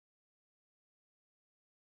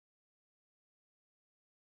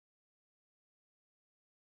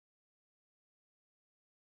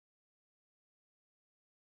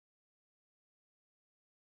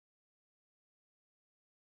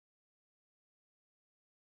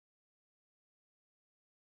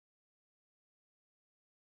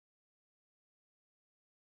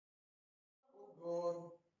God,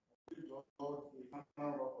 Lord, we thank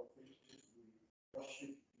our officials, we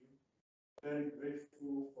worship you. Very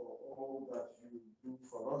grateful for all that you do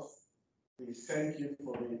for us. We thank you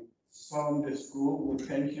for the Sunday school. We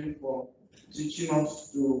thank you for teaching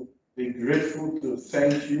us to be grateful, to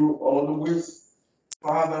thank you always.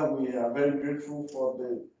 Father, we are very grateful for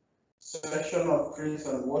the session of praise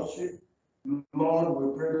and worship. Lord,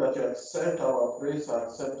 we pray that you accept our praise,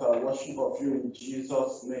 accept our worship of you in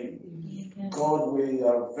Jesus' name. Amen. God, we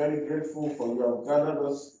are very grateful for you have gathered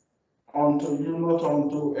us unto you, not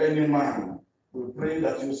unto any man. We pray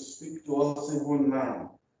that you speak to us even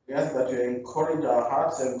now. We ask that you encourage our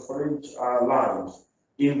hearts, encourage our lives.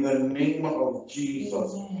 In the name of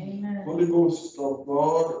Jesus. Amen. Holy Ghost of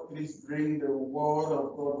God, please bring the word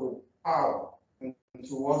of God with power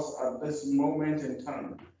to us at this moment in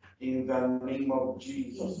time. In the name of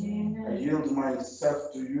Jesus. Amen. I yield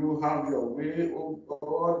myself to you. Have your way, O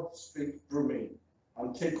God. Speak through me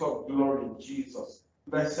and take up glory, Jesus.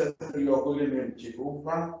 Blessed be your holy name,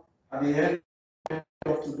 Jehovah. At the end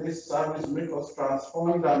of today's service, make us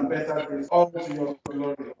transformed and better grace all to your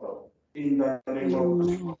glory, Lord. In the name of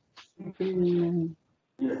Jesus. Amen.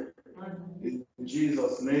 Yeah. In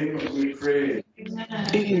Jesus' name we pray.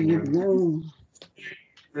 Amen.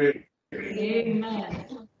 Pray.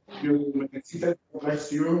 Amen. You may be seated.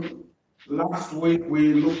 Bless you. Last week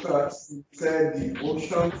we looked at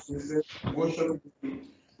devotions. We said devotion.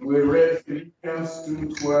 We read Philippians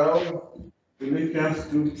 2:12, Philippians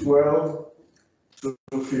 2:12 to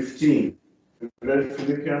 15. We read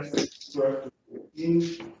Philippians 2:12 to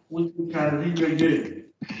 15, which we can read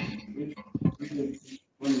again.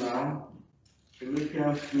 Now,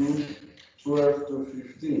 Philippians 2:12 to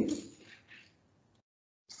 15.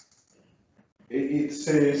 It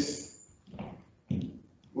says,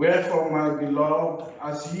 "Wherefore, my beloved,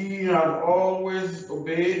 as ye have always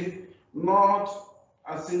obeyed, not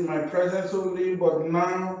as in my presence only, but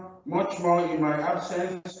now much more in my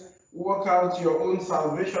absence, work out your own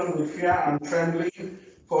salvation with fear and trembling,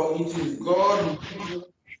 for it is God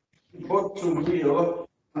both to will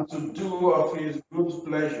and to do of his good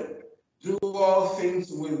pleasure. Do all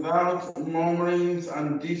things without murmurings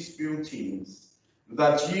and disputings,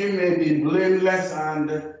 that ye may be blameless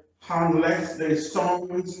and harmless, the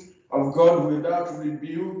sons of God without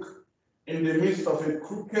rebuke, in the midst of a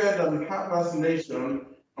crooked and perverse nation,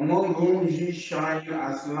 among whom ye shine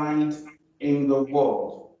as light in the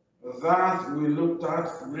world." That we looked at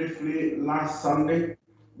briefly last Sunday.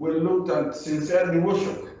 We looked at sincere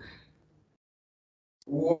devotion.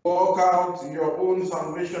 Walk out your own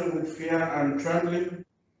salvation with fear and trembling.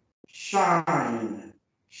 Shine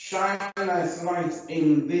as light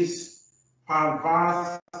in this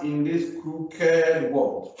perverse, in this crooked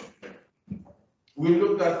world. We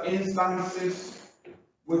looked at instances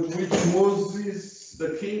with which Moses,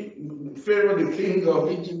 the king, Pharaoh, the king of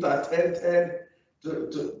Egypt, attempted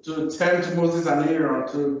to tempt Moses and Aaron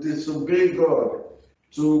to disobey God,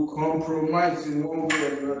 to compromise in one way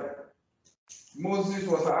or another. Moses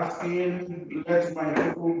was asking, "Let my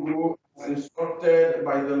people go as instructed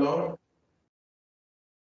by the Lord."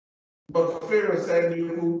 But Pharaoh said,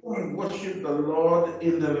 "You will worship the Lord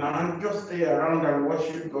in the land, just stay around and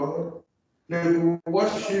worship God." They will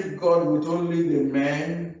worship God with only the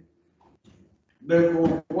men. They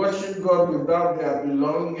will worship God without their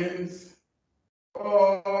belongings.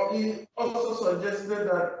 Or he also suggested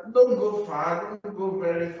that don't go far, don't go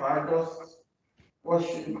very far, just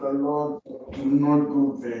worship the Lord, do not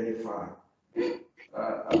go very far.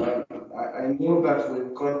 I know that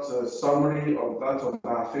we've got a summary of that on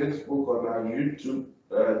our Facebook, on our YouTube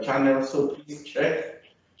channel, so please check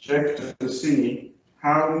to see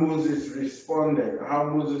how Moses responded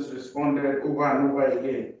over and over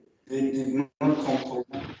again. They did not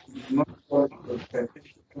compromise, did not fall into the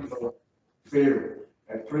temptations of Pharaoh.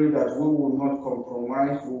 I pray that we will not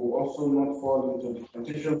compromise, we will also not fall into the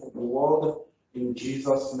temptations of the world, in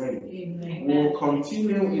Jesus' name. Amen. We'll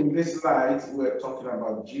continue in this light. We're talking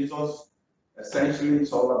about Jesus. Essentially,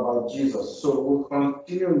 it's all about Jesus. So we'll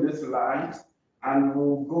continue in this light and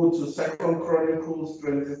we'll go to 2 Chronicles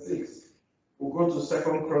 26. We'll go to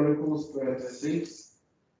 2 Chronicles 26.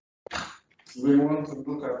 We want to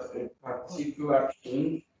look at a particular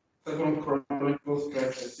king. 2 Chronicles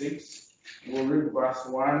 26. We'll read verse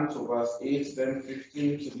 1 to verse 8, then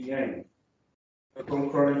 15 to the end. 2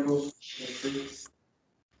 Chronicles 6,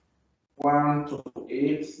 1 to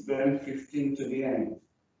 8, then 15 to the end.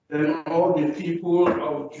 Then all the people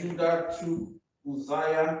of Judah took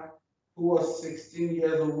Uzziah, who was 16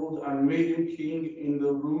 years old, and made him king in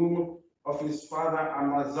the room of his father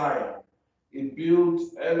Amaziah. He built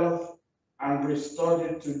Eloth and restored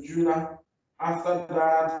it to Judah, After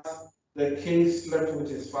that, the king slept with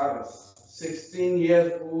his fathers. 16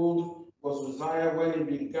 years old was Uzziah when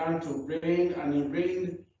he began to reign, and he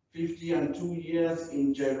reigned 52 years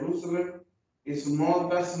in Jerusalem. His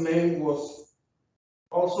mother's name was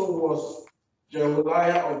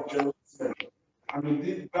Jeuliah of Jerusalem. And he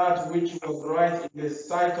did that which was right in the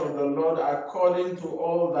sight of the Lord, according to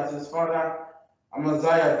all that his father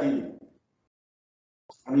Amaziah did.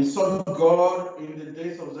 And he sought God in the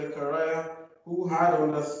days of Zechariah, who had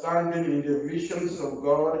understanding in the visions of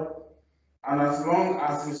God. And as long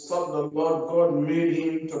as he sought the Lord, God made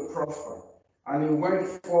him to prosper. And he went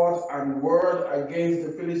forth and warred against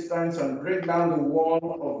the Philistines and brake down the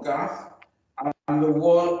wall of Gath and the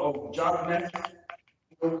wall of Jabneh,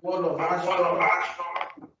 the wall of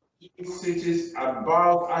Ashdod, cities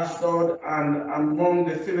about Ashdod and among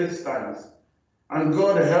the Philistines. And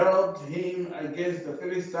God helped him against the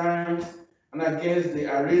Philistines and against the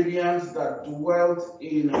Arabians that dwelt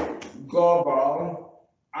in Gobal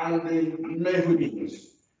and the Mehudims.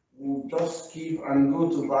 We'll just skip and go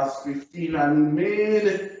to verse 15. And he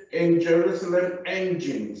made in Jerusalem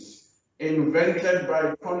engines invented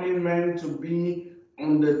by cunning men to be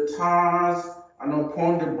on the towers and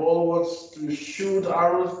upon the bulwarks to shoot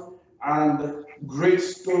arrows and great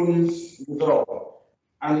stones withal.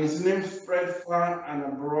 And his name spread far and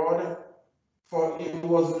abroad, for he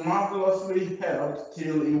was marvelously helped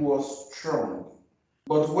till he was strong.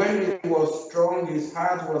 But when he was strong, his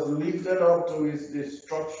heart was lifted up to his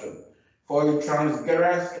destruction. For he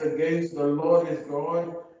transgressed against the Lord his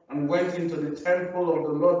God, and went into the temple of the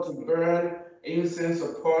Lord to burn incense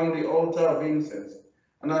upon the altar of incense.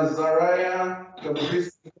 And Azariah the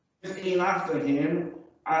priest went in after him,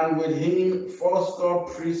 and with him fourscore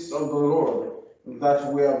priests of the Lord,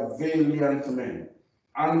 that were valiant men.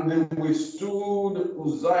 And they withstood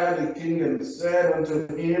Uzziah the king, and said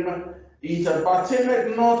unto him, It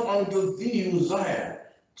appertaineth not unto thee, Uzziah,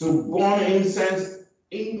 to burn incense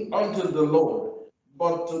unto the Lord,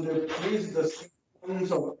 but to the priests, the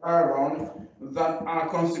sons of Aaron, that are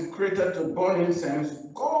consecrated to burn incense.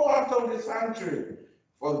 Go out of the sanctuary,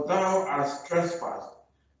 for thou hast trespassed.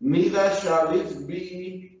 Neither shall it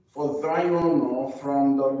be for thine honor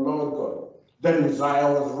from the Lord God. Then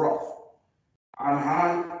Uzziah was wroth, and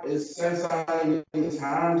had a censer in his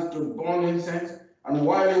hand to burn incense. And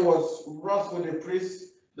while he was wroth with the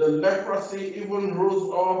priest, the leprosy even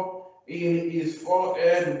rose up in his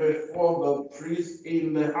forehead before the priest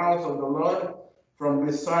in the house of the Lord, from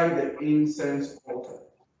beside the incense altar.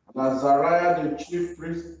 And Azariah the chief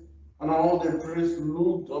priest and all the priests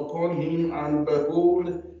looked upon him, and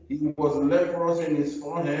behold, he was leprous in his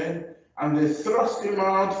forehead, and they thrust him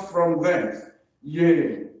out from thence.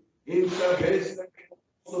 Yea, himself hastened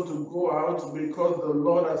also to go out, because the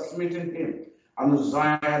Lord had smitten him. And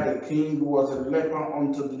Uzziah the king was a leper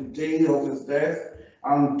unto the day of his death,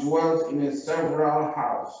 and dwelt in a several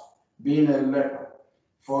house, being a leper.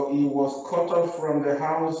 For he was cut off from the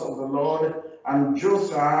house of the Lord, and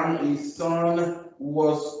Jotham his son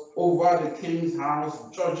was over the king's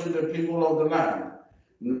house, judging the people of the land.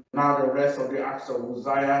 Now the rest of the acts of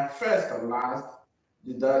Uzziah, first and last,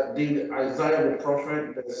 did Isaiah the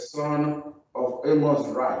prophet, the son of Amos,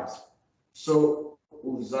 write. So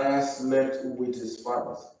Uzziah slept with his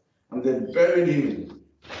fathers, and they buried him,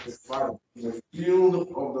 his father, in the field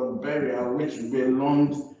of the burial which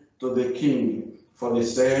belonged to the king. For they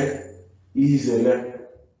said, He is a leper.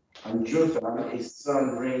 And Jotham, his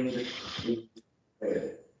son, reigned in his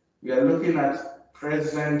bed. We are looking at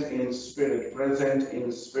present in spirit, present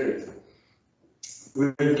in spirit.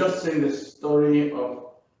 We've just seen the story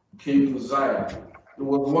of King Uzziah. He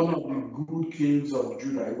was one of the good kings of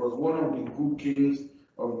Judah. He was one of the good kings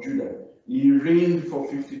of Judah. He reigned for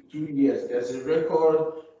 52 years. There's a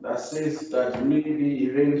record that says that maybe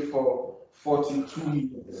he reigned for 42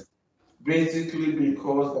 years. Basically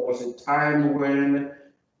because there was a time when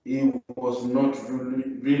he was not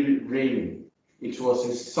really reigning. It was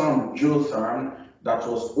his son Jotham that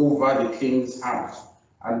was over the king's house.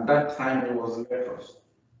 At that time he was leprous.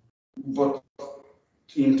 But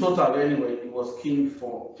in total anyway, he was king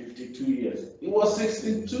for 52 years. He was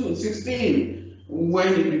 16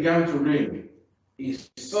 when he began to reign. He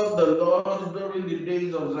sought the Lord during the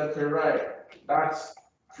days of Zechariah. That's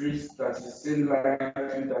priest that is seen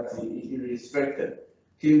likely that he respected.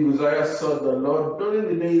 King Uzziah sought the Lord during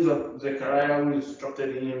the days of Zechariah, who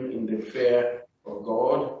instructed him in the fear of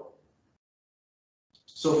God.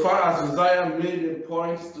 So far as Uzziah made a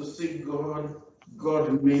point to seek God,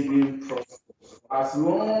 God made him prosperous. As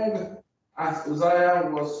long as Uzziah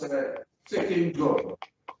was seeking God,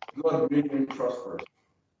 God made him prosperous.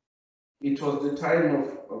 It was the time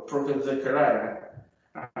of Prophet Zechariah,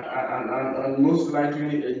 and most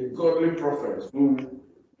likely a godly prophet whom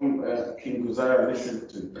King Uzziah listened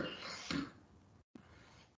to.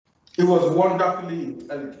 He was wonderfully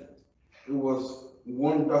intelligent. He was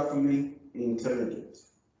wonderfully intelligent.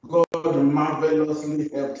 God marvelously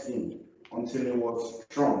helped him until he was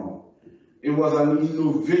strong. He was an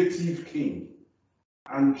innovative king,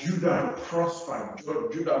 and Judah prospered.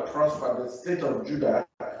 Judah prospered. The state of Judah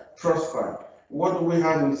prospered. What do we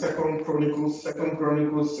have in Second Chronicles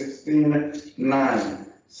 16:9?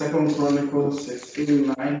 Second Chronicles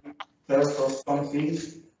 16:9 tells us something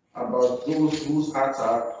about those whose hearts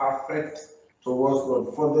are perfect towards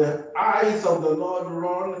God. For the eyes of the Lord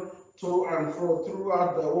run to and fro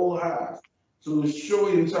throughout the whole heart, to show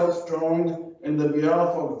himself strong in the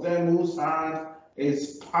behalf of them whose heart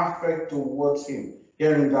is perfect towards him.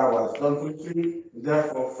 Hearing thou hast done quickly,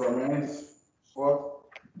 therefore from henceforth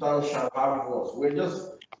thou shalt have wars. We're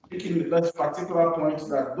just picking this particular point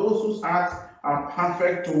that those whose hearts are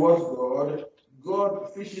perfect towards God, God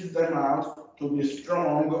fishes them out to be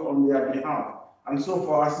strong on their behalf. And so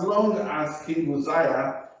for as long as King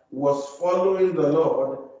Uzziah was following the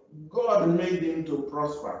Lord, God made him to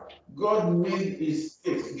prosper. God made his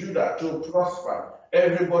state, Judah, to prosper.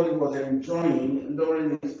 Everybody was enjoying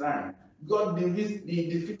during his time. God defeated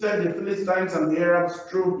the Philistines and the Arabs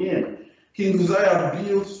through him. King Uzziah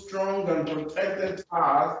built strong and protected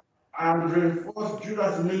towers and reinforced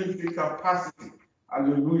Judah's military capacity.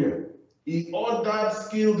 Hallelujah. He ordered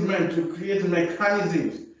skilled men to create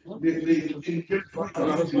mechanisms.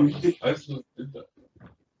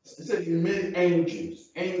 He said he made engines.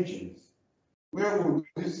 Where would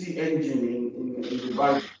you see engine in the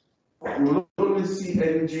Bible? You will only see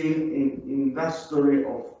engine in that story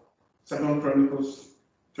of 2 Chronicles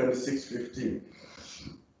 26:15.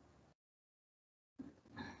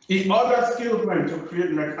 He ordered skilled men to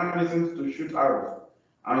create mechanisms to shoot arrows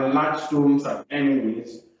and large stones at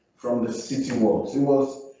enemies from the city walls. He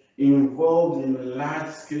was involved in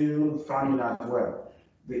large-scale farming as well.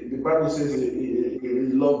 The Bible says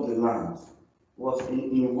he loved the land. Was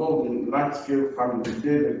involved in large-scale farming.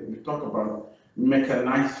 Today we talk about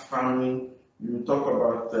mechanized farming. You talk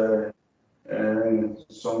about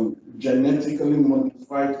some genetically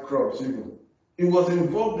modified crops even. He was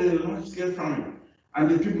involved in large-scale farming, and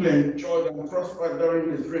the people enjoyed and prospered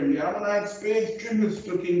during his reign. The Ammonites paid tributes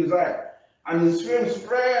to King Uzziah, and his fame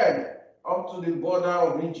spread up to the border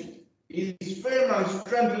of Egypt. His fame and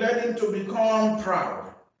strength led him to become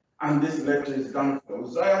proud, and this led to his downfall.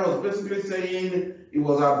 Uzziah was basically saying he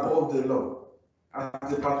was above the law.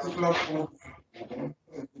 At a particular point,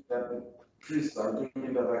 that the priests are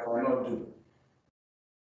doing that I cannot do.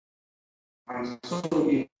 And so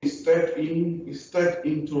he stepped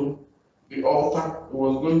into the altar. He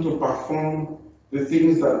was going to perform the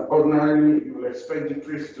things that ordinarily you will expect the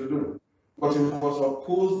priest to do. But he was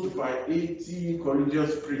opposed by 80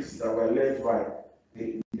 courageous priests that were led by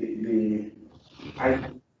the high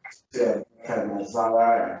priest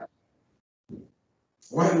Azariah.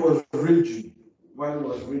 While he was raging,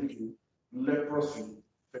 leprosy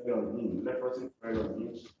fell on him.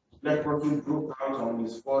 Leprosy broke out on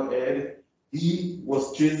his forehead. He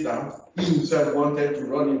was chased out. He himself wanted to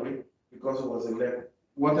run away because he was a leper.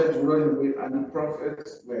 Wanted to run away, and the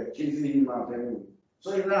prophets were chasing him out anyway.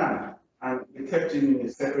 So he ran, and they kept him in a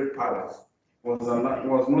separate palace. He was not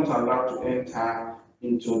allowed to enter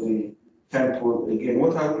into the temple again.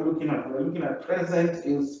 What are we looking at? We're looking at present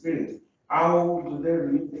in spirit. How do they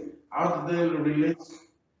relate? How do they relate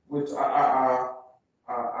with our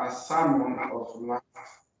sermon of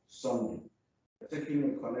last Sunday? Taking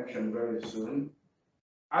in connection very soon.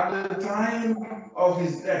 At the time of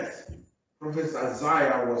his death, Prophet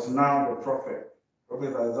Isaiah was now the prophet.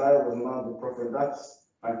 That's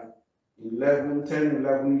like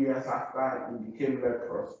 11 years after he became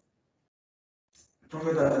leprous.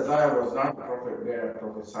 Prophet Isaiah was now the prophet there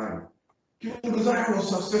prophesying. King Uzziah was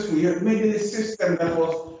successful. He had made a system that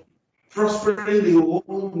was prospering the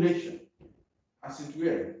whole nation, as it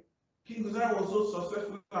were. King Uzziah was so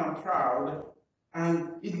successful and proud, and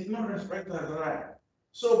he did not respect Isaiah.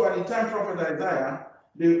 So by the time of Prophet Isaiah,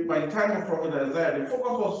 the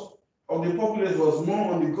focus of the populace was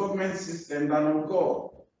more on the government system than on God.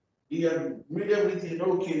 He had made everything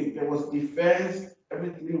okay. There was defense,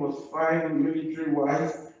 everything was fine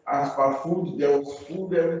military-wise. As per food, there was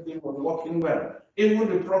food, everything was working well. Even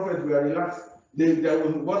the prophets were relaxed.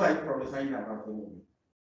 What are you prophesying about?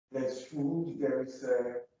 There's food, there is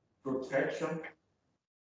protection.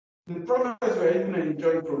 The prophets were even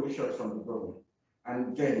enjoying provisions from the government.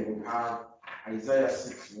 And then we have Isaiah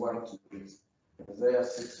 6:1-8. Isaiah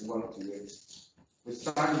 6, 1 to 8. We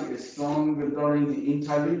sang a song during the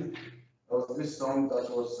interlude. There was this song that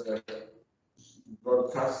was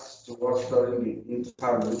broadcast to us during the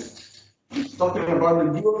interlude. It's talking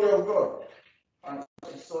about the glory of God. And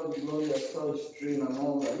I saw the glory, I saw his train and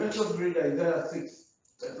all that. Let us read Isaiah 6.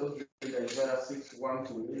 Let us read Isaiah 6, 1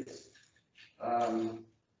 to 8.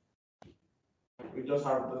 We just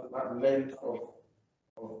have that length of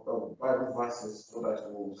Bible verses so that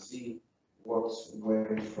we'll see what's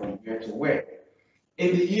going from here to where.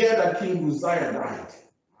 In the year that King Uzziah died,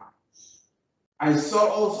 I saw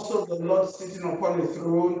also the Lord sitting upon a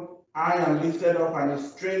throne, high and lifted up, and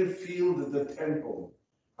his train filled the temple.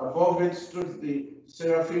 Above it stood the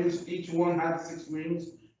seraphims, each one had 6 wings.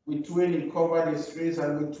 With twain he covered his face,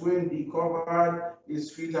 and with twain he covered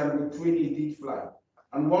his feet, and with twain he did fly.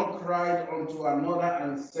 And one cried unto another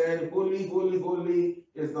and said, Holy, holy, holy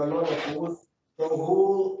is the Lord of hosts. The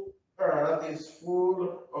whole earth is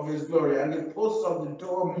full of his glory. And the posts of the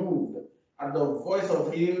door moved at the voice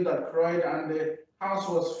of him that cried, and the house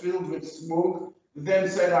was filled with smoke. Then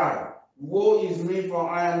said I, Woe is me, for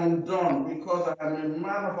I am undone, because I am a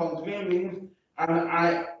man of unclean lips, and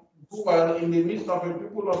I dwell in the midst of a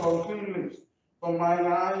people of unclean lips. For mine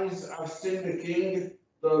eyes have seen the King,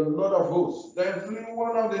 the Lord of hosts. Then flew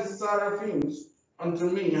one of the seraphims unto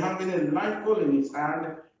me, having a light coal in his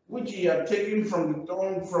hand, which he had taken from the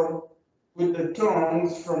tongue with the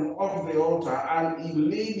tongues from off the altar, and he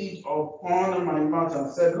laid it upon my mouth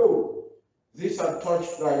and said, Lo, this hath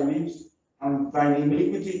touched thy lips, and thine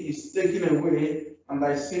iniquity is taken away, and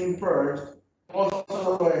thy sin purged.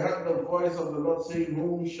 Also I heard the voice of the Lord saying,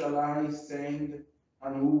 Whom shall I send,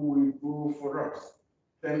 and who will go for us?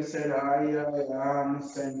 Then said I am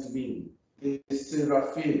sent me. The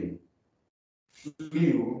seraphim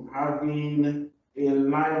flew, having a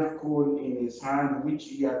live coal in his hand, which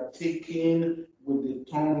he had taken with the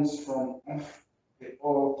tongues from off the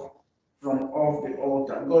altar.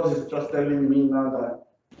 God is just telling me now that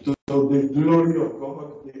to the glory of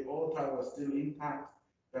God, the altar was still intact.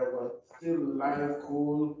 There was still live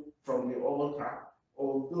coal from the altar.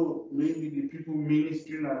 Although maybe the people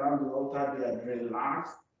ministering around the altar, they had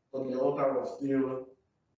relaxed, but the altar was still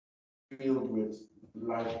filled with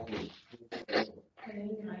live coal.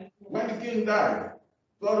 When the king died,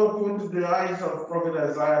 God opened the eyes of prophet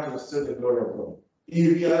Isaiah to see the glory of God.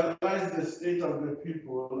 He realized the state of the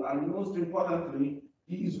people, and most importantly,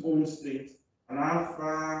 his own state, and how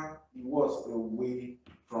far he was away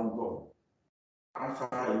from God. How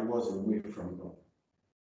far he was away from God.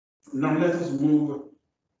 Now let us move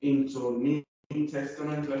into New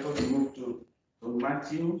Testament. Let us move to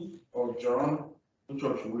Matthew or John. Which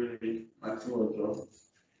one should we read? Matthew or John?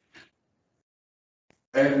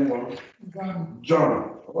 Anyone?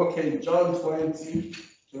 John. Okay, John 20,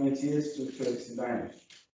 28 to 29.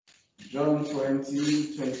 John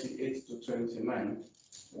 20, 28 to 29.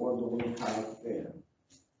 What do we have there?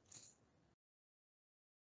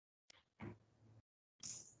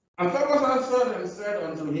 And Thomas answered and said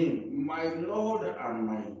unto him, My Lord and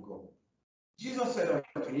my God. Jesus said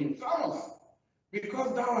unto him, Thomas,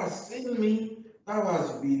 because thou hast seen me, thou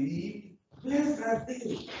hast believed. Blessed are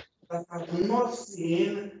they that have not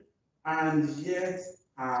seen and yet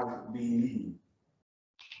have believed.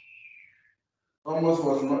 Thomas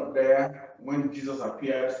was not there when Jesus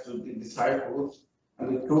appeared to the disciples,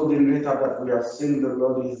 and they told him later that we have seen the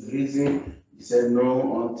Lord is risen. He said,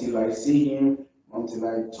 No, until I see him, until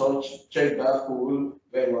I check that hole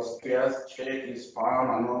where he was pierced, check his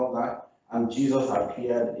palm and all that. And Jesus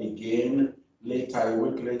appeared again later, a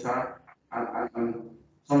week later, and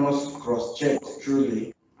Thomas cross-checked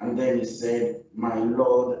truly, and then he said, My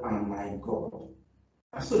Lord and my God.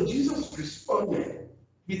 And so Jesus responded,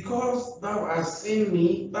 Because thou hast seen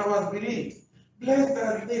me, thou hast believed. Blessed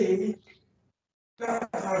are they that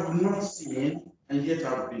have not seen and yet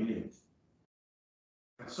have believed.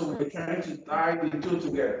 And so we're trying to tie the two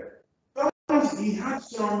together. Thomas, he had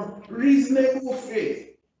some reasonable faith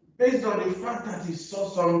based on the fact that he saw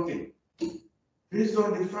something. Based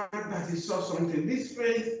on the fact that he saw something. This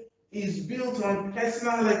faith is built on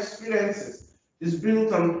personal experiences. It's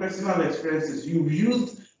built on personal experiences. You've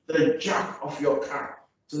used the jack of your car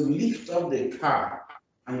to lift up the car,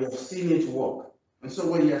 and you've seen it work. And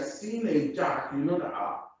so when you're seeing a jack, you know that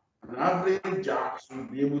an average jack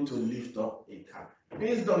should be able to lift up a car.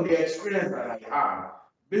 Based on the experience that I have,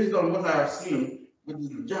 based on what I have seen with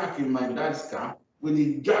the jack in my dad's car, with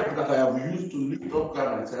the jack that I have used to lift up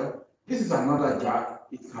car myself, this is another jack,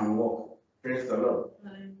 it can work. Praise the Lord.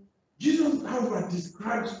 Jesus, however,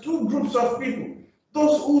 describes two groups of people.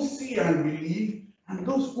 Those who see and believe, and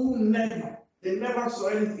those who never saw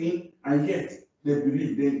anything, and yet They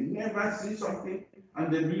believe. They never see something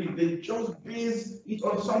and they believe. They just base it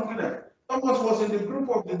on something else. Thomas was in the group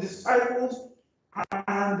of the disciples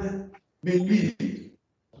and believed,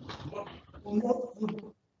 but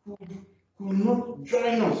could not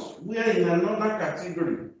join us. We are in another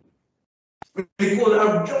category. We could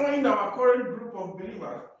have joined our current group of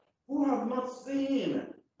believers who have not seen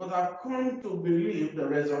but have come to believe the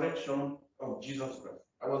resurrection of Jesus Christ.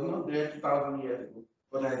 I was not there 2,000 years ago,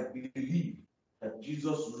 but I believe that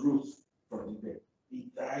Jesus rose from the dead. He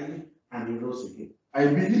died and he rose again. I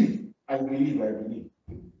believe.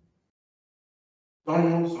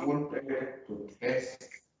 Thomas wanted to test,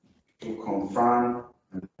 to confirm,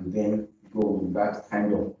 and then go with that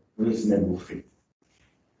kind of reasonable faith.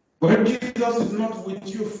 When Jesus is not with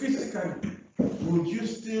you physically, would you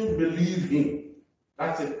still believe him?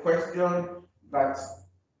 That's a question that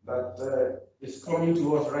is coming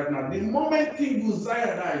to us right now. The moment King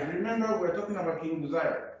Uzziah died, remember we're talking about King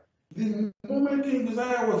Uzziah. The moment King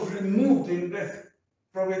Uzziah was removed in death,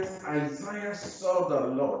 prophet Isaiah saw the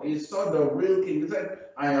Lord. He saw the real king. He said,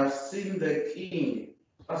 I have seen the king.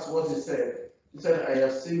 That's what he said. He said, I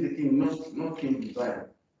have seen the king, not King Uzziah.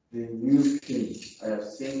 The new king. I have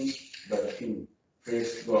seen the king.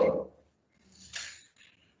 Praise God.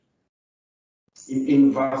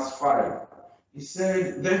 In verse 5, he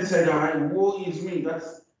said, then said I, woe is me.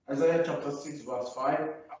 That's Isaiah chapter 6, verse 5.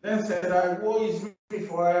 Then said I, woe is me,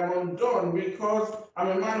 for I am undone, because I'm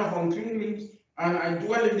a man of unclean lips, and I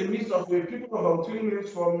dwell in the midst of a people of unclean lips,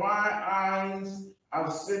 for my eyes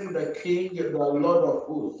have seen the King, the Lord of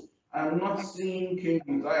hosts. I am not seeing King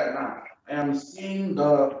Uzziah now. I am seeing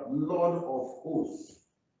the Lord of hosts.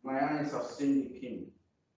 My eyes have seen the King.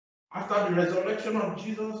 After the resurrection of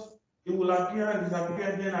Jesus, he will appear and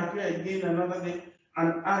disappear, then appear again another day.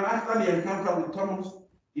 And after the encounter with Thomas,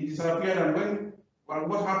 he disappeared. And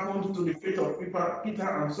what happened to the fate of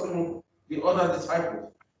Peter and some of the other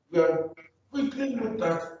disciples? We have quickly looked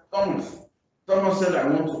at Thomas. Thomas said, I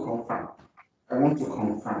want to confirm. I want to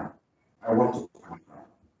confirm. I want to confirm.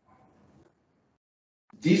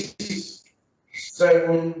 These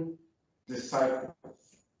 7 disciples,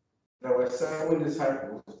 there were 7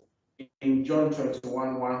 disciples in John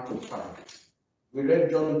 21, 1 to 5. We read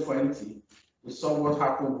John 20. We saw what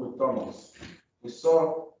happened with Thomas. We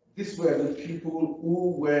saw these were the people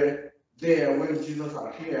who were there when Jesus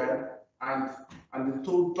appeared, and they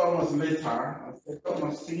told Thomas later, and said,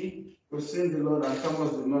 Thomas, see, we've seen the Lord, and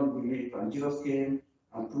Thomas did not believe. And Jesus came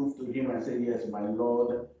and proved to him and said, yes, my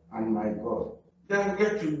Lord and my God. Then we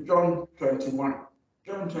get to John 21.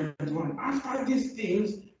 John 21. After these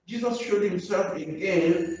things, Jesus showed himself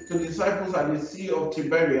again to disciples at the Sea of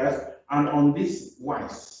Tiberias, and on this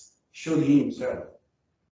wise showed he himself.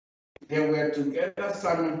 They were together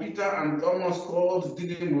Simon Peter and Thomas called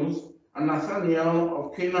Didymus, and Nathanael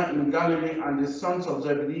of Cana in Galilee, and the sons of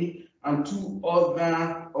Zebedee, and 2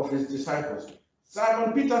 other of his disciples.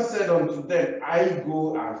 Simon Peter said unto them, I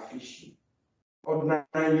go a-fishing.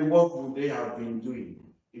 Ordinarily, what would they have been doing?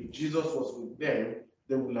 If Jesus was with them,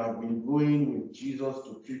 they would have been going with Jesus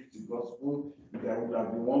to preach the gospel. There would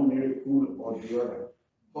have been one miracle or the other.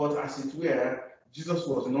 But as it were, Jesus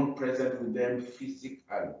was not present with them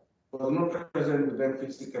physically.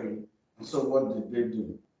 And so what did they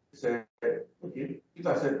do? He said, okay.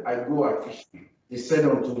 Peter said, I go a-fishing. He said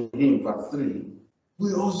unto him, verse 3,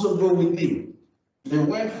 we also go with thee. They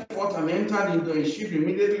went forth and entered into a ship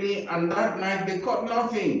immediately, and that night they caught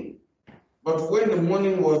nothing. But when the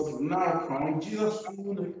morning was now come, Jesus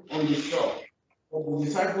stood on the shore. But the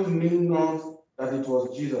disciples knew not that it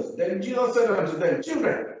was Jesus. Then Jesus said unto them,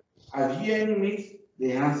 children, have ye any meat?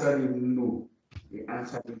 They answered him, no.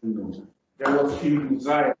 There was King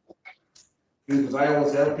Uzziah. King Uzziah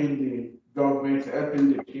was helping the government,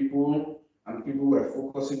 helping the people, and people were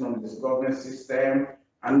focusing on this government system.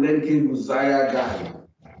 And then King Uzziah died.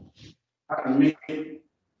 That made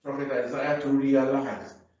Prophet Isaiah to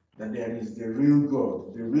realize that there is the real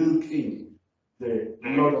God, the real King, the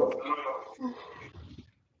Lord of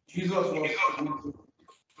Jesus was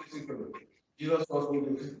physically. Jesus was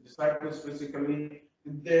with the disciples physically.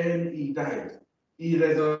 Then he died. He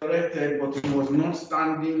resurrected, but he was not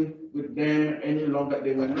standing with them any longer.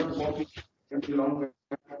 They were not walking any longer.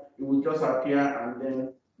 He would just appear and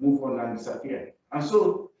then move on and disappear. And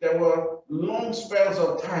so there were long spells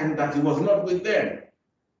of time that he was not with them.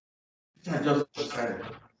 I just decided.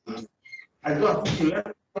 I go out fishing.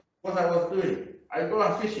 That's what I was doing. I go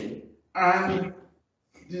out fishing, and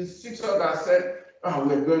the 6 others said, oh,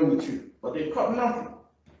 we're going with you. But they caught nothing.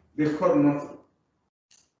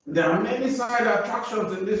 There are many side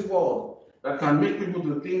attractions in this world that can make people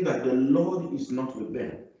to think that the Lord is not with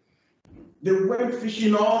them. They went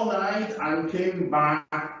fishing all night and came back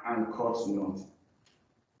and caught nothing.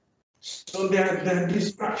 So there are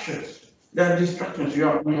distractions. There are distractions.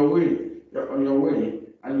 You're on your way,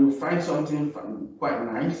 and you find something quite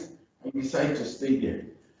nice, and you decide to stay there.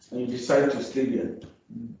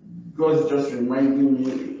 God's just reminding me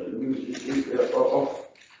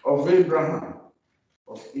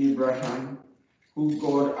of Abraham, who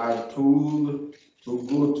God had told to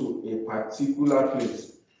go to a particular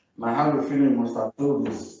place. And I have a feeling he must have told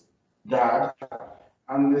his dad,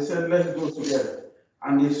 and they said, let's go together.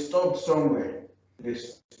 And they stopped somewhere.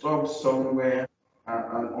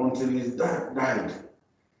 And until his dad died,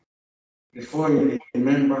 before he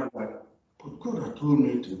remembered that, but God had told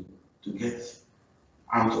me to get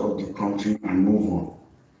out of the country and move on.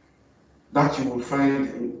 That you will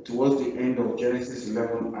find towards the end of Genesis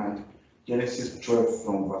 11 and Genesis 12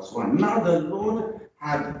 from verse 1. Now the Lord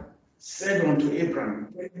had said unto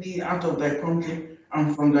Abraham, get thee out of thy country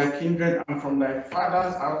and from thy kindred and from thy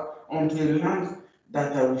father's house unto a land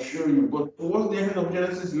that I will show you. But towards the end of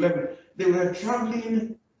Genesis 11, they were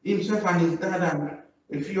traveling, himself and his dad and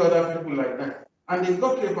a few other people like that. And they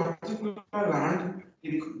got to a particular land,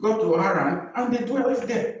 they got to Haran, and they dwelt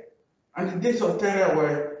there. And the days of Terah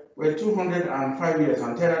were 205 years,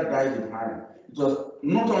 and Terah died in Haran. It was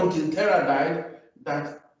not until Terah died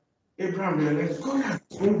that Abraham realized, God has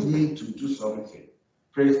told me to do something.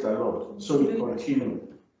 Praise the Lord. So he continued.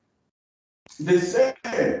 The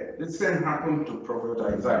same happened to Prophet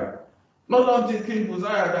Isaiah. Not until King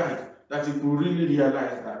Uzziah died that he could really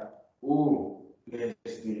realize that, oh, there's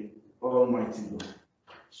the Almighty God.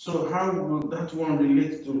 So how will that one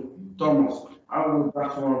relate to Thomas? How will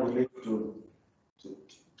that one relate to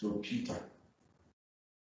Peter?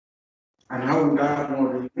 And how will that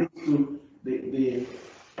one relate to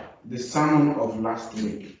the sermon of last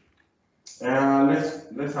week?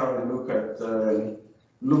 Let's have a look at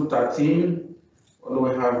Luke 13. What do we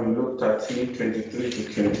have in Luke 13, 23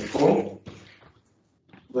 to 24?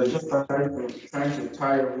 We're just trying to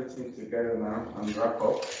tie everything together now and wrap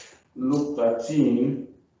up. Luke 13.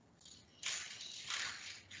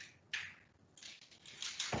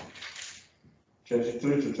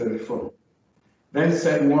 23 to 24. Then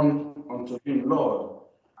said one unto him, Lord,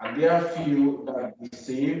 are there few that be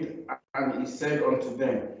saved? And he said unto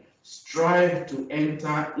them, strive to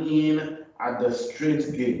enter in at the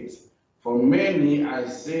strait gate. For many, I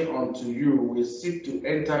say unto you, will seek to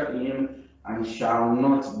enter in and shall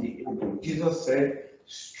not be able. Jesus said,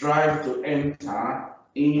 strive to enter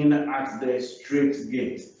in at the strait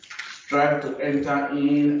gate. Strive to enter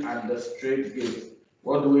in at the strait gate.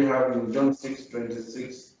 What do we have in John 6,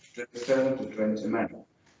 26, 27 to 29?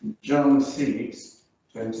 John 6,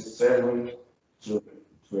 27 to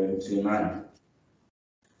 29.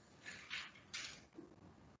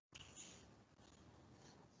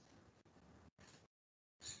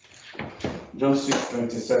 John 6,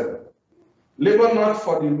 27. Labor not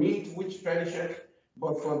for the meat which perisheth,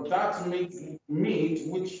 but for that meat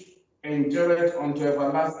which endureth unto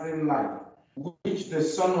everlasting life, which the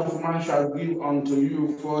Son of Man shall give unto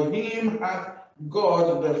you. For him hath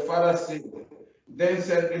God the Father saved. Then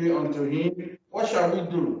said they unto him, what shall we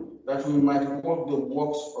do that we might work the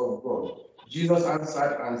works of God? Jesus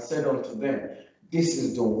answered and said unto them, this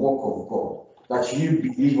is the work of God, that you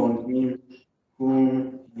believe on him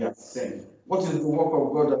whom he hath sent. What is the work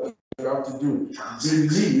of God that you have to do?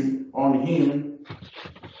 Believe on him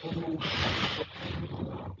whom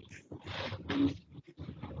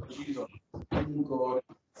Jesus, whom God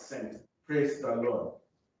sent. Praise the Lord.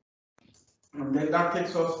 And then that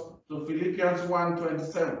takes us to Philippians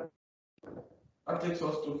 1:27. That takes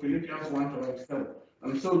us to Philippians 1:27.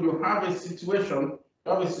 And so you have a situation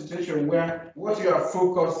where what you are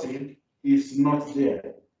focusing is not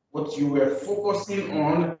there. What you were focusing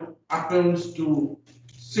on happens to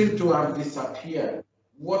seem to have disappeared.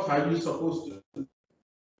 What are you supposed to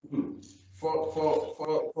do?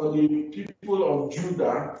 For the people of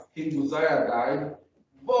Judah, King Uzziah died,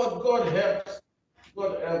 but God helped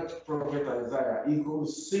Prophet Isaiah. He could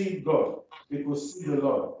see God. He could see the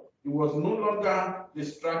Lord. He was no longer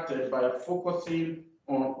distracted by focusing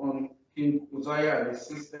on King Uzziah and his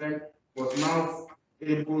system. Was now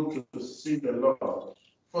able to see the Lord.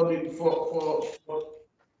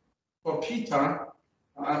 For Peter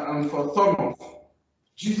and for Thomas,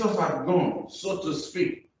 Jesus had gone, so to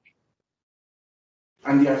speak,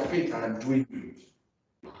 and their faith had dwindled.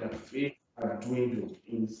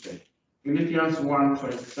 Instead. Philippians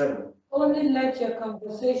 1:27. Only let your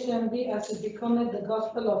conversation be as it becometh the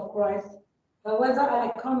gospel of Christ, that whether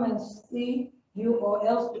I come and see you or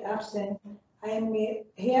else be absent, I may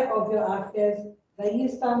hear of your affairs that ye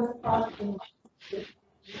stand fast in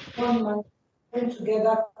one mind, praying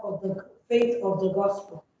together of the faith of the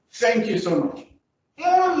gospel. Thank you so much.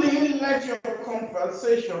 Only let your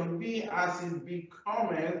conversation be as it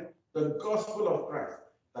becometh the gospel of Christ,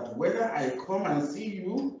 that whether I come and see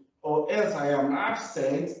you or else I am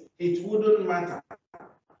absent, it wouldn't matter.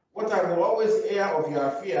 What I will always hear of your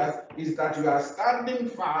affairs is that you are standing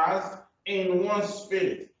fast in one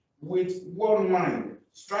spirit, with one mind,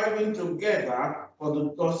 striving together for the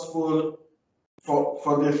gospel,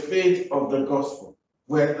 for the faith of the gospel,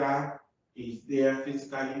 whether is there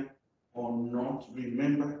physically or not.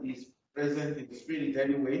 Remember, he's present in spirit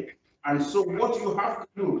anyway. And so what you have to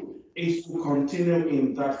do is to continue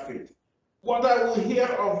in that faith. What I will hear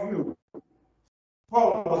of you,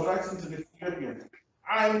 Paul was writing to the Philippians,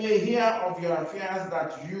 I may hear of your affairs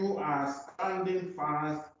that you are standing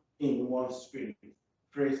fast in one spirit.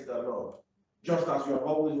 Praise the Lord. Just as you have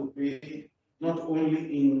always obeyed, not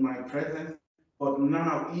only in my presence, but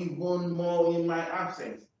now even more in my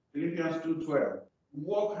absence. Philippians 2:12.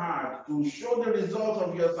 Work hard to show the result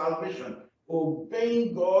of your salvation,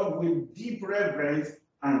 obeying God with deep reverence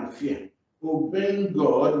and fear. Obeying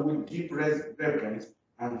God with deep reverence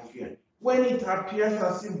and fear. When it appears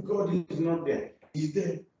as if God is not there, He's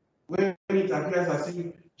there. When it appears as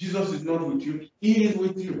if Jesus is not with you, He is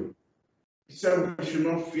with you. He said we should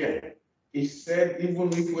not fear. He said even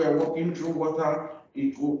if we are walking through water,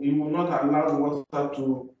 He will not allow the water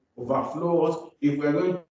to overflow us. If we are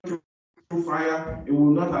going through fire, He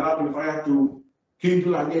will not allow the fire to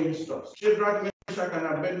kindle against us. Shadrach, Meshach, and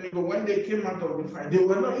Abednego, when they came out of the fire, they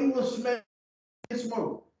were not even smelling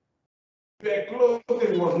smoke. Their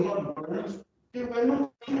clothing was not burnt. They were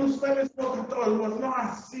not even smelling smoke at all. It was not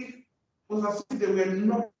as if they were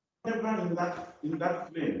not ever in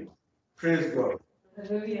that flame. Praise God.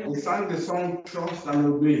 We sang the song Trust and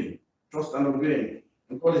Obey. Trust and Obey.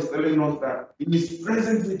 And God is telling us that He is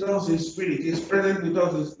present with us in spirit. He is present with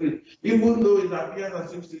us in spirit. Even though it appears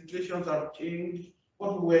as if situations have changed,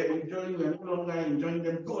 what we were enjoying, we are no longer enjoying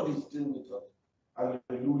them, God is still with us.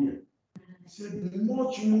 Hallelujah. He said,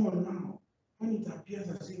 much more now, when it appears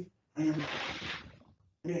as if I am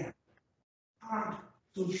there. Hard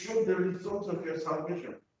to show the results of your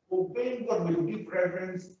salvation. Obeying God with deep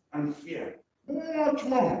reverence and fear. Much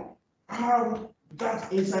more. Have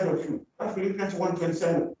that inside of you. That Philippians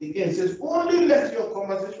 1:27 again says, only let your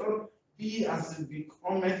conversation be as it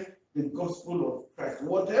becometh the gospel of Christ.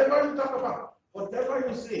 Whatever you talk about, whatever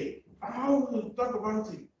you say, how you talk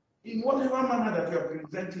about it, in whatever manner that you are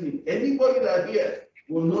presenting it, anybody that hears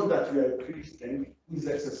will know that you are a Christian who is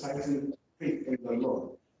exercising faith in the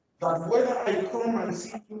Lord. That whether I come and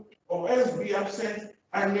see you or else be absent,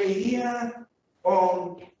 I may hear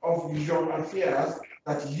of your affairs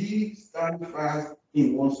that ye stand fast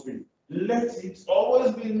in one spirit. Let it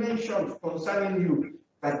always be mentioned concerning you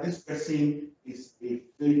that this person is a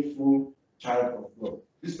faithful child of God.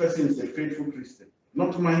 This person is a faithful Christian.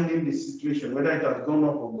 Not minding the situation, whether it has gone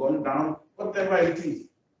up or gone down, whatever it is,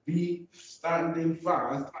 be standing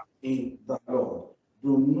fast in the Lord.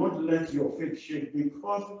 Do not let your faith shake,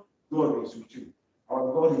 because God is with you.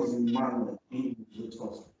 Our God is Emmanuel. He is with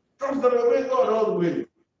us. Trust that obey God all the way.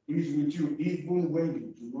 He is with you, even when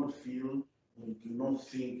you do not feel or you do not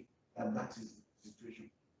think that is the situation.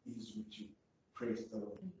 He is with you. Praise the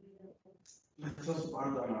Lord. Let us bow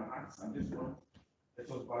down our hearts at this point. Let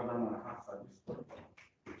us bow down our hearts at this point.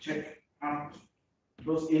 Check out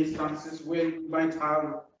those instances where you might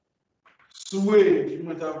have swayed, you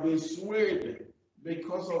might have been swayed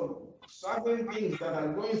because of certain things that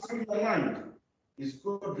are going through your mind. Is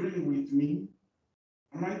God really with me?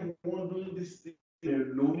 Am I the one doing this thing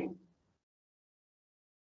alone?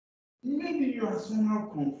 Maybe you are somehow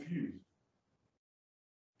confused.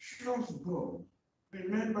 Trust God.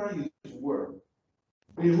 Remember His word.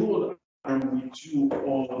 Behold, I am with you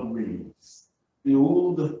always.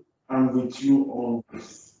 Behold, I am with you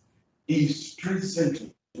always. He is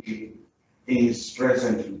present with you. He is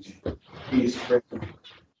present with you. He is present.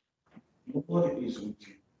 God is with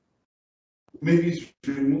you. Maybe He's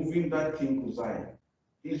removing that thing, Uzziah.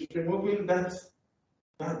 He's removing that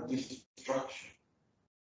distraction.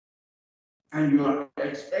 And you are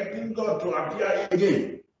expecting God to appear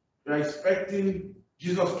again. You are expecting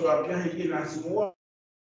Jesus to appear again as He was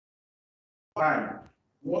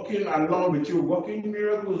walking along with you, working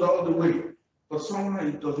miracles all the way. But somehow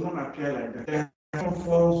it does not appear like that.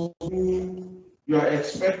 For you, you are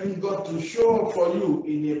expecting God to show up for you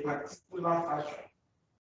in a particular fashion.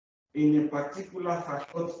 In a particular fashion,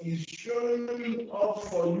 but He's showing up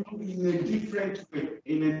for you in a different way.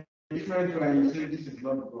 In a different way, and you say, this is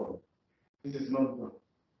not God. This is not God.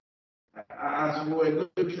 As we were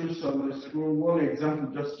going through Sunday school, one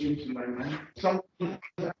example just came to my mind. Somebody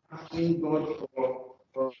asking God for,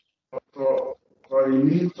 for, for a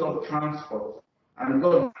means of transport, and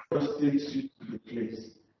God just takes you to the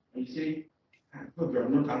place. And you say, God, you have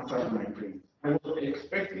not answered my prayer. I was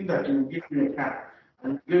expecting that you would give me a car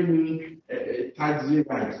and give me a taxi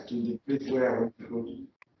ride to the place where I want to go to.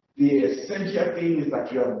 The essential thing is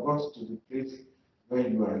that you have got to the place where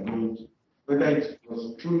you are going to. Whether it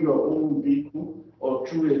was through your own vehicle or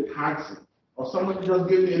through a taxi, or somebody just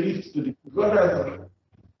gave you a lift to the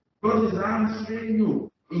God is answering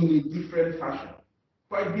you in a different fashion,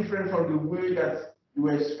 quite different from the way that you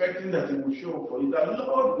were expecting that He would show up for you. That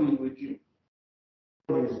Lord is with you.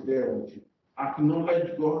 God is there with you.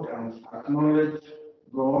 Acknowledge God and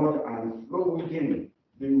flow with Him.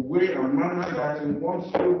 The way and manner that He wants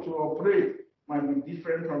you to operate might be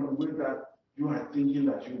different from the way that you are thinking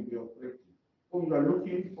that you will be operating. Oh, you are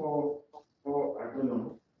looking for I don't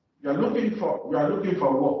know. You are looking for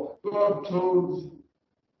work. God told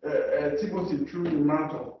Timothy through the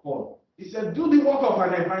mouth of Paul. He said, "Do the work of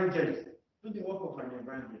an evangelist. Do the work of an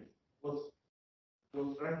evangelist." Was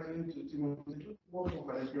writing to Timothy, "Do the work of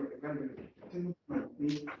an evangelist."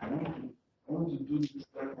 Timothy, I want to do this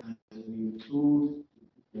stuff and be told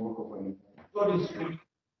the work of an evangelist. God is speaking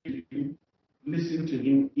to you. Listen to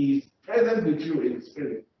Him. He is present with you in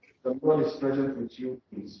spirit. The Lord is present with you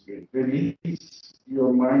in spirit. Release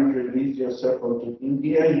your mind, release yourself unto Him.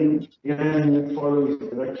 Hear Him, follow His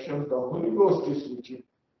directions. The Holy Ghost is with you.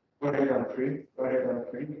 Go ahead and pray. Go ahead and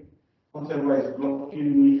pray. Whatever is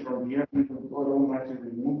blocking me from hearing from God Almighty,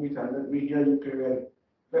 remove it and let me hear you clearly.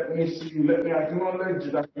 Let me see you. Let me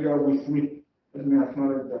acknowledge that you are with me. Let me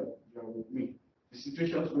acknowledge that you are with me. The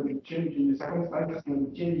situations will be changing, the circumstances will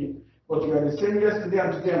be changing, but you are the same yesterday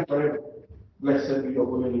and today and forever. Blessed be your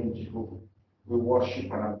holy name, Jehovah. We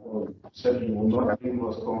worship and adore you. Said you will not leave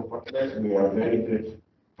us comfortless. We are very grateful.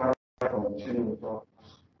 Father, continue with us.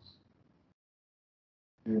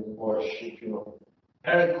 We worship you.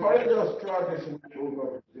 Encourage us throughout this week, O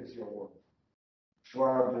God, this your word.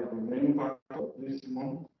 Throughout the remaining part of this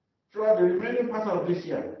month, throughout the remaining part of this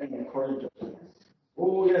year, and encourage us.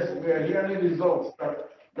 Oh yes, we are hearing results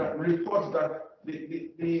that reports that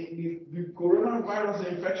the coronavirus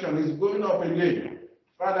infection is going up again.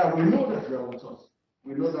 Father, we know that you are with us.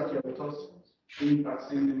 We know that you are with us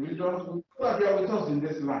as individuals. We know that you are with us in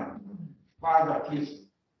this land. Father, please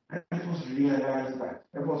help us realize that.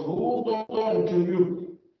 Help us hold on to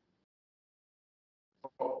you.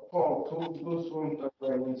 Paul told those ones that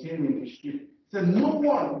were with him in the street, said, "No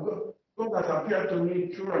one, God has appeared to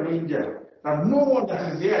me through an angel, that no one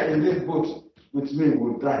that is here in this boat with me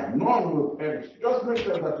will die. No one will perish. Just make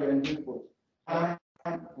sure that you're in this boat." And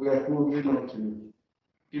we are holding on to you.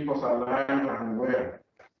 Keep us alive and well.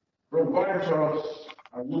 Provide for us,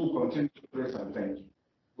 and we will continue to praise and thank you.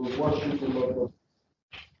 We worship the Lord God.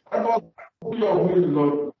 Help us do your will,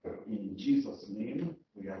 Lord. In Jesus' name,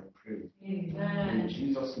 we have prayed. Amen. In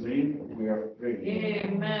Jesus' name, we have prayed.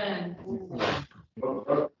 Amen.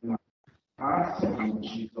 Ask in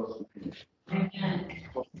Jesus' name. Amen.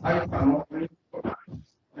 For tithes and offering,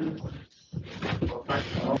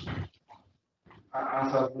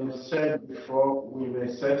 as has been said before, we may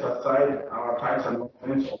set aside our tithes and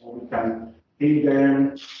offerings, or we can pay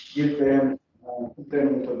them, give them, put them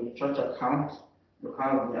into the church account. You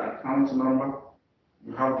have the account number.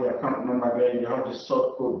 You have the account number there. You have the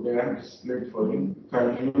sort code there displayed for you. You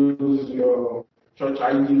can use your church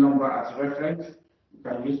ID number as reference. You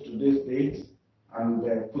can use today's date and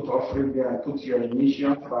put offering there and put your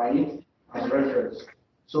initials by it as reference.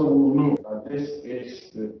 So we'll know that this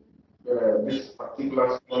is this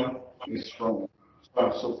particular one is from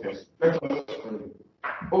so first. Let us pray.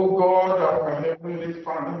 Oh God, our Heavenly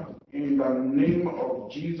Father, in the name of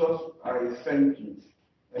Jesus, I thank you.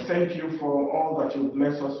 I thank you for all that you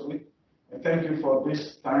bless us with. I thank you for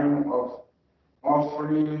this time of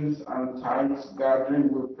offerings and tithes gathering.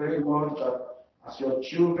 We pray, Lord, that as your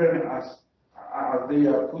children, as they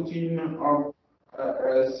are putting up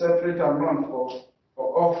a separate amount for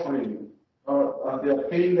offering, as they are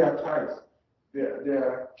paying their tithes,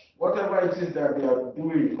 whatever it is that they are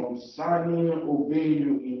doing concerning obeying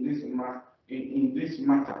you in this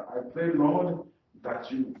matter, I pray, Lord,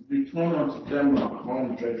 that you return unto them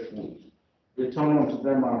 100-fold. Return unto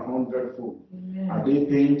them 100-fold. Are they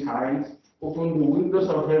paying tithes? Open the windows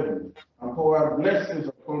of heaven and pour blessings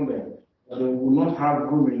upon them, that they will not have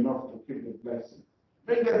room enough to keep the blessings.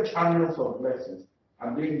 Make them channels of blessings.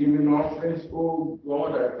 Are they giving offerings? Oh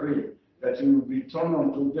God, I pray that you will return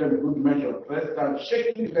unto them good measure, pressed down,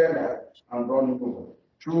 shaking together, and running over.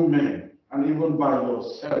 True men and even by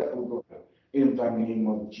yourself, oh God, in the name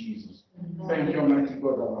of Jesus. Thank you, Almighty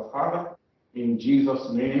God, our Father. In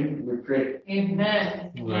Jesus' name we pray.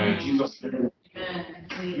 Amen. In Jesus' name. Amen.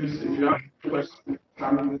 Please, if you have questions,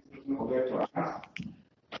 don't forget to ask.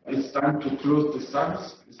 It's time to close the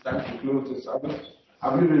service. It's time to close the service.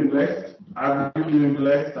 Have you been blessed? Have you been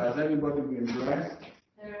blessed? Has anybody been blessed?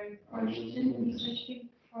 There are questions received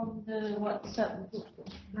from the WhatsApp group.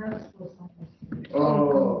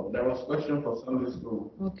 Oh, there was a question for Sunday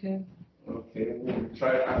school. Okay. Okay, we'll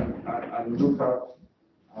try and look up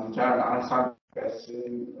and try and answer the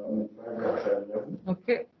question on Friday at 11.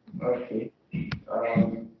 Okay. Okay.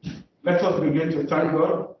 Let us begin to thank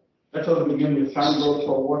God. Let us begin to thank God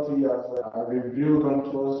for what He has revealed unto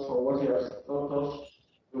us, for what He has taught us.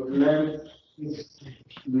 We've learned this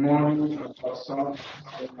morning about some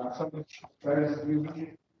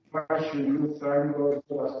Thanksgiving. Why should you thank God?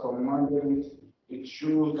 God has commanded it. It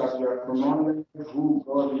shows that you are acknowledging who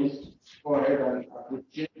God is. Go ahead and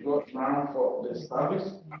appreciate God now for the service.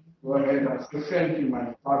 Go ahead and say thank you,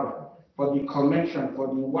 my Father, for the connection, for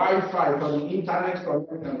the Wi-Fi, for the internet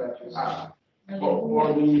connection that you have,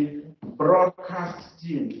 for the broadcast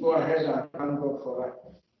team. Go ahead and thank God for that.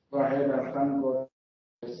 Go ahead and thank God.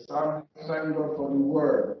 Thank God for the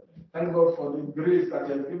word. Thank God for the grace that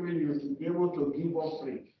He has given you to be able to give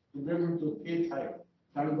offering, to be able to pay tithe.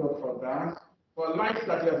 Thank God for that. For life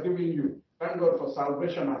that He has given you. Thank God for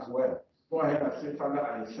salvation as well. Go ahead and say, Father,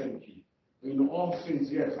 I thank you. In all things,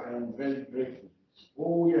 yes, I am very grateful.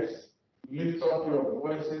 Oh, yes. Lift up your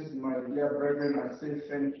voices, my dear brethren, and say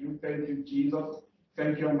thank you. Thank you, Jesus.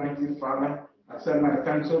 Thank you, Almighty Father. I say my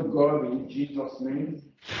thanks to God in Jesus' name.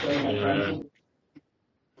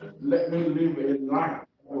 Let me live a life.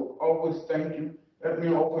 I will always thank you. Let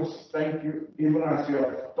me always thank you, even as you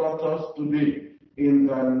have taught us today, in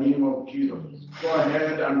the name of Jesus. Go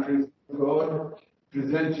ahead and present God.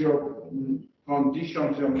 Present your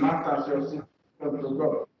conditions, your matters, your situations to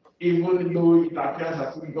God. Even though it appears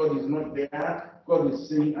as if God is not there, God is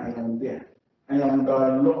saying, I am there. I am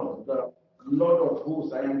the Lord of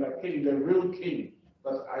hosts. I am the King, the real King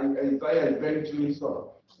that Isaiah eventually saw.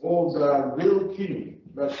 Oh, the real King,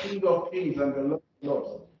 the King of Kings and the Lord of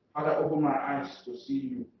Lords. Father, open my eyes to see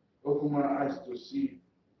you. Open my eyes to see you.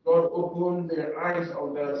 God, open the eyes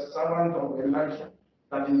of the servant of Elijah,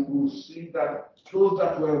 that he could see that those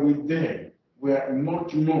that were with them were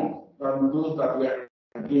much more than those that were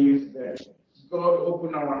against them. God,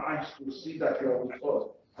 open our eyes to see that you are with us,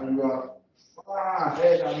 and you are far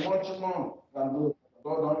ahead and much more than those.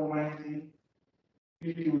 God Almighty,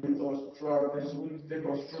 be with us throughout this week. Take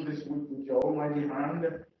us through this week with your almighty hand.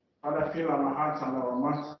 Father, fill our hearts and our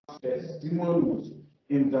mouths with testimonies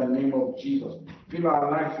in the name of Jesus. Fill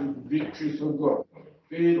our lives with victories, oh God.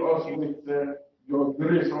 Fill us with your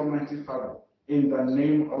grace, Almighty Father, in the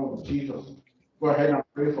name of Jesus. Go ahead and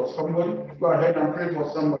pray for somebody. Go ahead and pray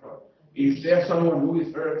for somebody. Is there someone who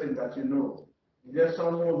is hurting that you know? Is there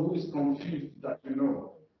someone who is confused that you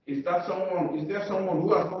know? Is there someone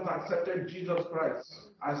who has not accepted Jesus Christ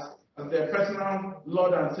as their personal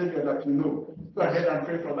Lord and Savior that you know? Go ahead and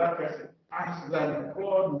pray for that person. Ask that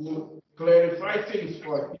God will clarify things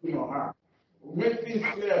for him or her. Make things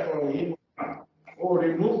clear for him or her. Oh,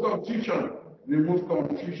 remove confusion,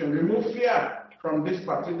 remove fear from this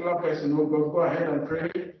particular person. Oh God, go ahead and pray.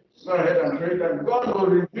 Go ahead and pray that God will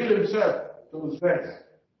reveal himself to them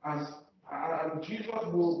as and Jesus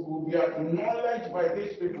will be acknowledged by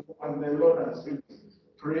these people as their Lord and Savior.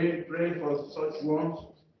 Pray for such ones.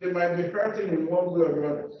 They might be hurting in one way or the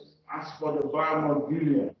other. Ask for the balm of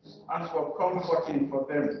Gilead. Ask for comforting for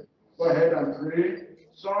them. Go ahead and pray.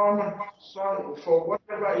 Some for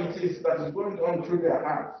whatever it is that is going on through their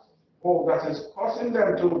hearts, or that is causing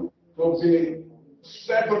them to be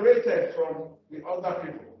separated from the other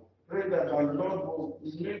people. Pray that the Lord will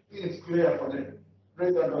make things clear for them.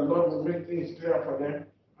 Pray that the Lord will make things clear for them,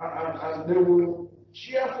 and they will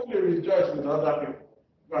cheerfully rejoice with other people.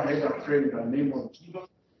 Go ahead and pray in the name of Jesus.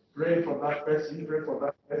 Pray for that person, pray for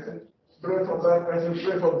that person, pray for that person,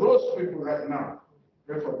 pray for those people right now.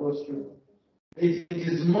 Pray for those people. It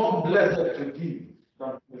is more blessed to give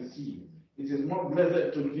than to receive. It is more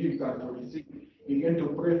blessed to give than to receive. Begin to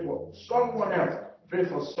pray for someone else. Pray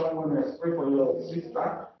for someone else. Pray for your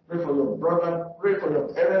sister. Pray for your brother. Pray for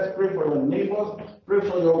your parents. Pray for your neighbors. Pray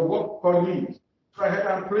for your work colleagues. Go ahead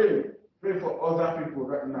and pray. Pray for other people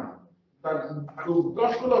right now. That the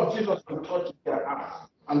gospel of Jesus will touch their hearts,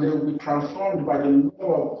 and they will be transformed by the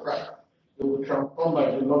love of Christ. They will be transformed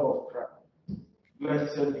by the love of Christ.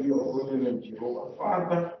 Blessed be your holy name, Jehovah.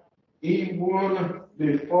 Father, even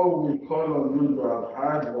before we call on you, you have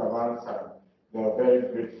heard, you have answered. We are very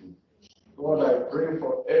grateful.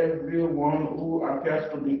 everyone who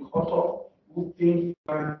appears to be caught up, who thinks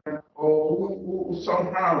or who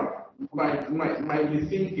somehow might be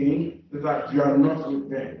thinking that you are not with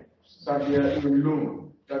them, that they are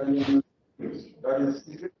alone, that the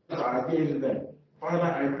situations are against them. Father,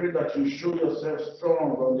 I pray that you show yourself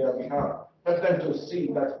strong on their behalf. Help them to see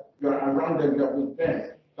that you are around them, you are with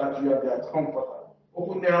them, that you are their comforter.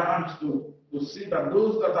 Open their arms to see that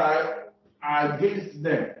those that are against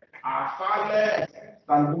them are far less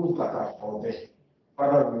than those that are for them.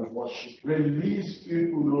 Father, we worship. Release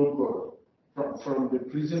people, Lord God, from the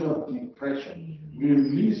prison of depression.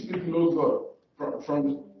 Release people, Lord God,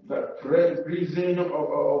 from the prison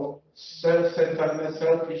of self-centeredness,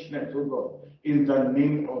 selfishness, oh God, in the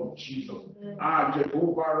name of Jesus.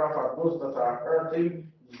 Jehovah Rapha, those that are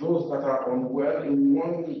hurting, those that are unwell in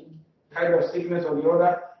one kind of sickness or the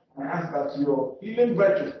other, I ask that your healing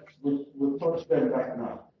virtue will touch them right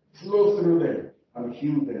now, flow through them and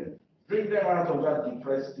heal them. Bring them out of that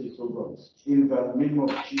depressed state, oh God, in the name of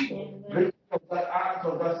Jesus. Bring them out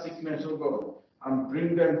of that sickness, oh God, and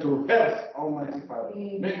bring them to health, Almighty Father.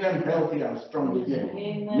 Make them healthy and strong again.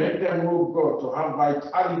 Make them, oh God, to have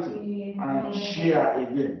vitality and cheer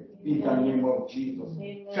again, in the name of Jesus.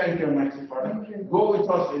 Thank you, mighty Father. Go with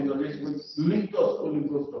us into this week. Lead us, Holy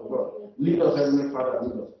Ghost of God. Lead us, Heavenly Father,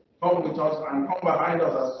 lead us. Come with us and come behind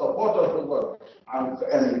us and support us, oh God,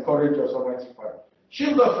 and encourage us, Almighty Father.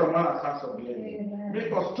 Shield us from all attacks of the enemy.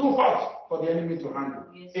 Make us too hot for the enemy to handle.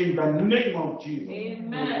 In the name of Jesus, we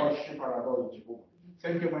worship and adore Jehovah.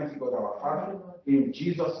 Thank you, mighty God, our Father. In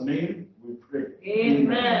Jesus' name we pray.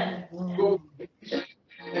 Amen. Go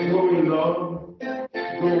in love,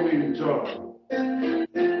 go in joy.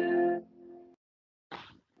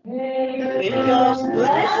 May God's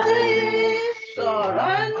blessings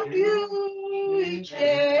surround you each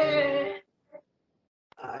day.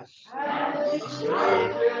 As you stay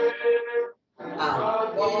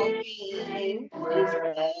and walking in His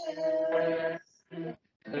presence.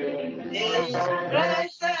 His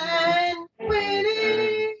presence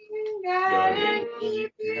within and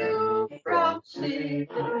keep you from sin.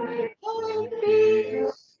 And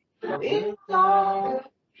peace in God,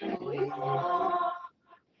 with all.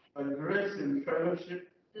 A grace in fellowship,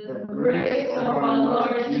 The grace of our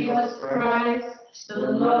Lord Jesus Christ, the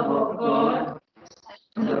love of God,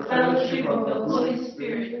 and the fellowship of the Holy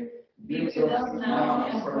Spirit be with us now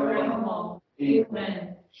and forevermore.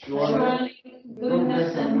 Amen. Surely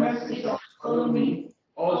goodness and mercy shall follow me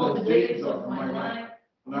all the days of my life,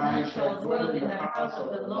 and I shall dwell in the house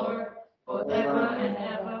of the Lord forever and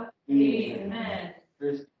ever.